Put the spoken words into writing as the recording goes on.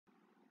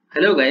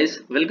Hello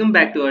guys, welcome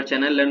back to our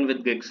channel Learn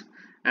with Gigs.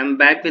 I'm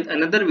back with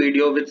another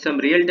video with some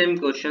real-time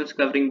questions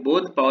covering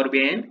both Power BI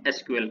and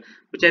SQL,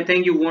 which I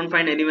think you won't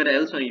find anywhere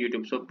else on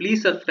YouTube. So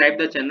please subscribe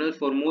the channel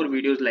for more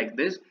videos like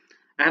this.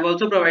 I have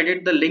also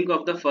provided the link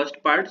of the first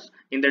parts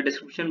in the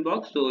description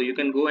box, so you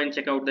can go and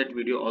check out that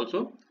video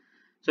also.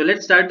 So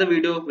let's start the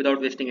video without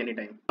wasting any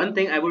time. One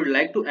thing I would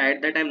like to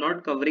add that I'm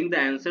not covering the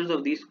answers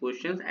of these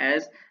questions,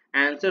 as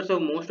answers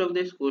of most of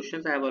these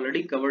questions I have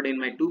already covered in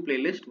my two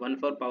playlists, one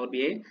for Power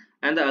BI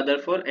and the other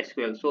for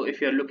SQL. So if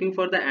you are looking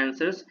for the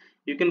answers,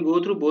 you can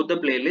go through both the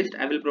playlists.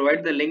 I will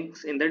provide the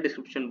links in the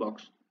description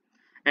box.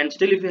 And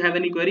still, if you have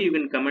any query, you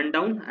can comment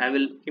down. I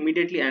will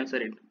immediately answer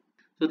it.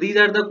 So these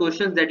are the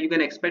questions that you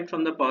can expect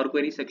from the Power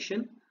Query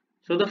section.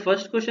 So the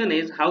first question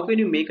is, how can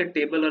you make a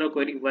table or a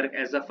query work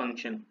as a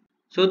function?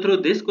 So through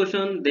this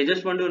question, they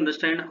just want to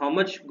understand how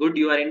much good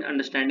you are in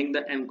understanding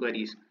the M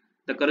queries,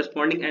 the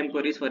corresponding M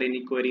queries for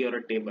any query or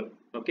a table.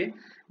 Okay.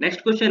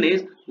 Next question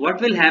is, what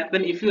will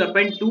happen if you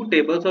append two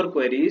tables or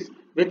queries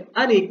with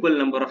unequal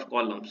number of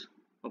columns?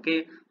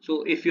 Okay.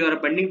 So if you are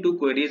appending two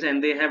queries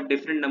and they have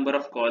different number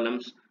of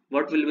columns,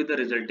 what will be the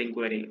resulting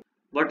query?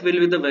 What will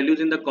be the values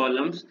in the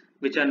columns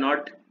which are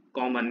not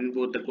common in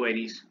both the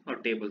queries or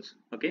tables?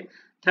 Okay.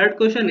 Third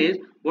question is,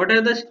 what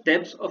are the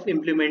steps of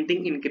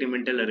implementing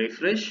incremental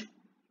refresh?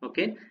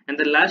 Okay, and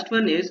the last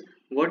one is,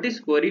 what is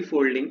query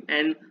folding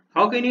and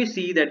how can you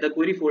see that the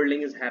query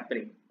folding is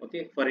happening,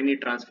 okay, for any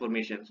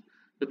transformations?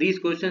 So these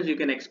questions you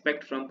can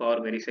expect from Power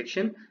Query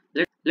section.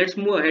 Let's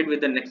move ahead with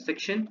the next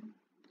section,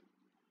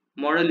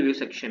 model view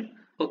section.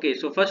 Okay,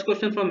 so first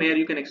question from here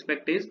you can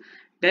expect is,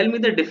 tell me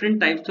the different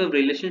types of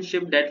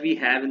relationship that we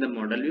have in the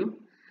model view.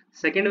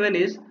 Second one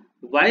is,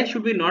 why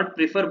should we not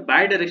prefer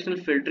bi-directional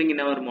filtering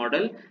in our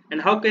model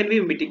and how can we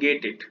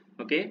mitigate it?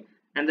 Okay,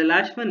 and the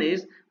last one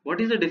is, what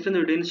is the difference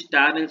between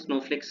star and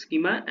snowflake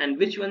schema and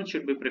which one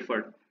should be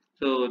preferred?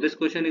 So this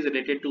question is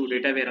related to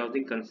data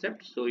warehousing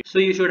concept. So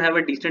you should have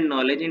a decent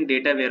knowledge in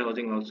data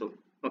warehousing also.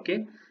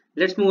 Okay,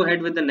 let's move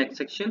ahead with the next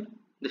section.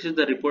 This is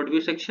the report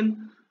view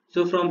section.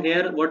 So from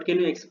here, what can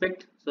you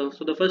expect? So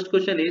the first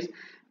question is,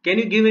 can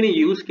you give any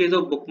use case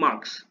of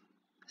bookmarks?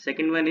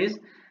 Second one is,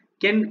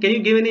 can you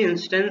give any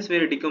instance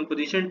where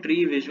decomposition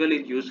tree visual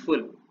is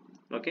useful?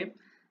 Okay.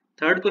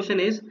 Third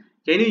question is,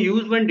 can you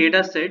use one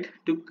data set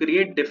to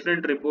create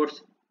different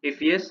reports?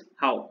 If yes,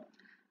 how?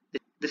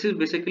 This is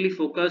basically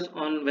focused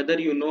on whether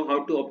you know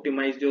how to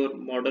optimize your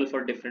model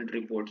for different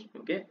reports.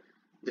 Okay.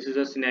 This is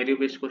a scenario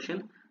based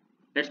question.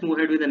 Let's move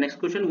ahead with the next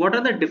question. What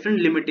are the different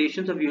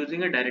limitations of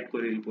using a direct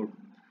query report?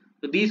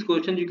 So these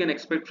questions you can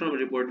expect from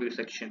report view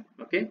section.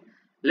 Okay.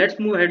 Let's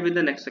move ahead with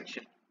the next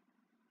section.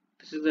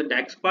 This is the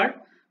DAX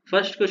part.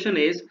 First question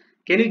is,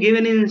 can you give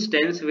an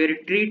instance where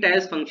treat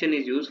as function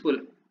is useful?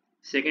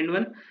 Second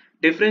one,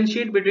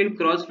 differentiate between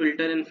cross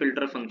filter and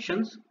filter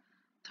functions.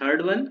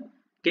 Third one,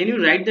 can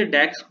you write the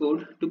DAX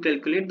code to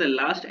calculate the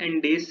last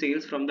n days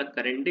sales from the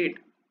current date?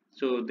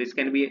 So this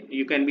can be,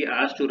 you can be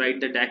asked to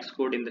write the DAX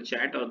code in the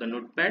chat or the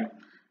notepad.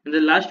 And the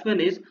last one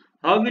is,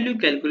 how will you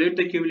calculate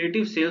the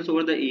cumulative sales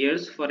over the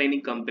years for any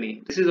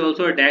company? This is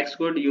also a DAX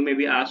code you may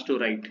be asked to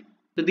write.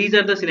 So these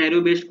are the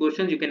scenario based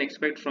questions you can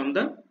expect from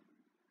the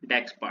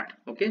DAX part.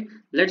 Okay,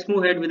 let's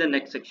move ahead with the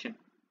next section.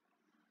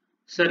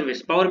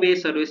 Service, Power BI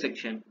service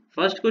section.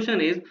 First question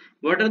is,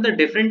 what are the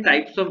different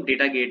types of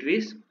data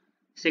gateways?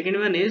 Second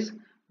one is,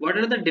 what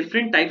are the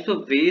different types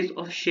of ways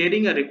of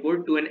sharing a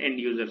report to an end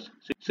user?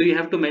 So you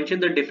have to mention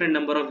the different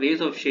number of ways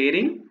of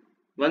sharing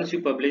once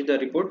you publish the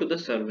report to the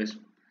service.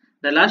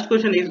 The last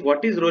question is,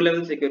 what is row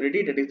level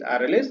security, that is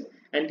RLS,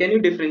 and can you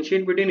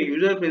differentiate between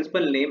user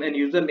principal name and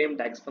user name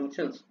DAX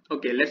functions?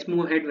 Okay, let's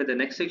move ahead with the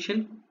next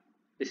section.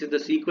 This is the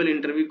SQL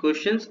interview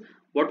questions.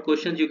 What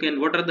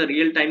are the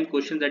real-time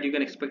questions that you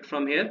can expect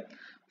from here?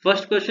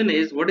 First question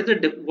is, what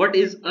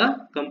is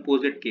a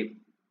composite key?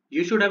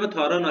 You should have a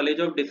thorough knowledge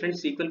of different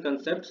SQL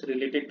concepts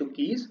related to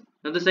keys.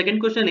 Now the second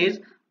question is,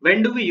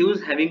 when do we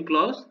use having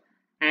clause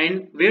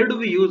and where do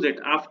we use it,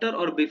 after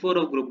or before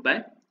of group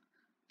by?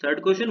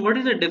 Third question, what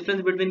is the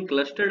difference between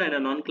clustered and a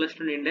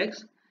non-clustered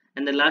index?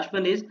 And the last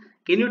one is,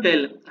 can you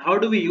tell how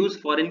do we use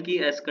foreign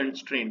key as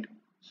constraint?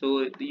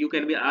 So you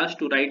can be asked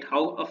to write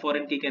how a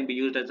foreign key can be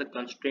used as a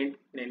constraint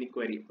in any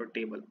query or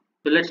table.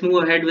 So let's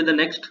move ahead with the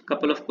next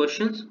couple of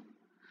questions.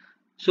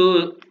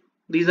 So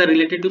these are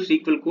related to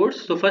SQL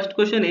codes. So first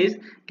question is,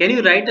 can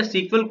you write a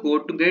SQL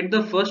code to get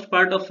the first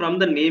part of from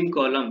the name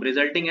column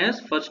resulting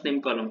as first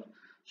name column?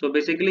 So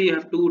basically you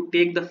have to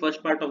take the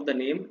first part of the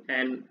name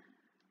and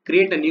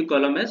create a new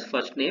column as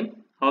first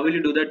name. How will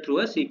you do that?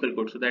 Through a SQL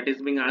code. So that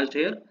is being asked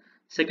here.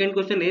 Second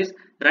question is,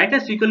 write a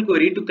SQL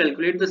query to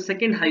calculate the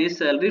second highest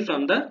salary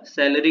from the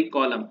salary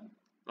column.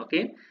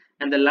 Okay.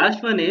 And the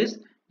last one is,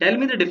 tell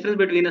me the difference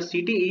between a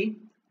CTE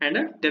and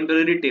a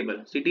temporary table.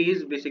 CTE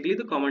is basically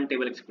the common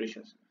table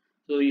expressions.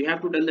 So you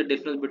have to tell the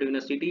difference between a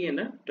CTE and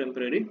a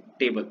temporary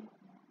table.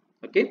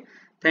 Okay.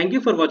 Thank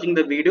you for watching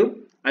the video.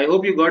 I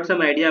hope you got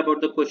some idea about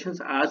the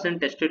questions asked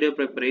and tested your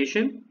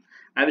preparation.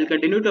 I will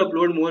continue to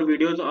upload more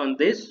videos on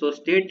this, so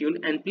stay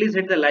tuned and please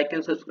hit the like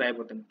and subscribe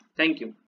button. Thank you.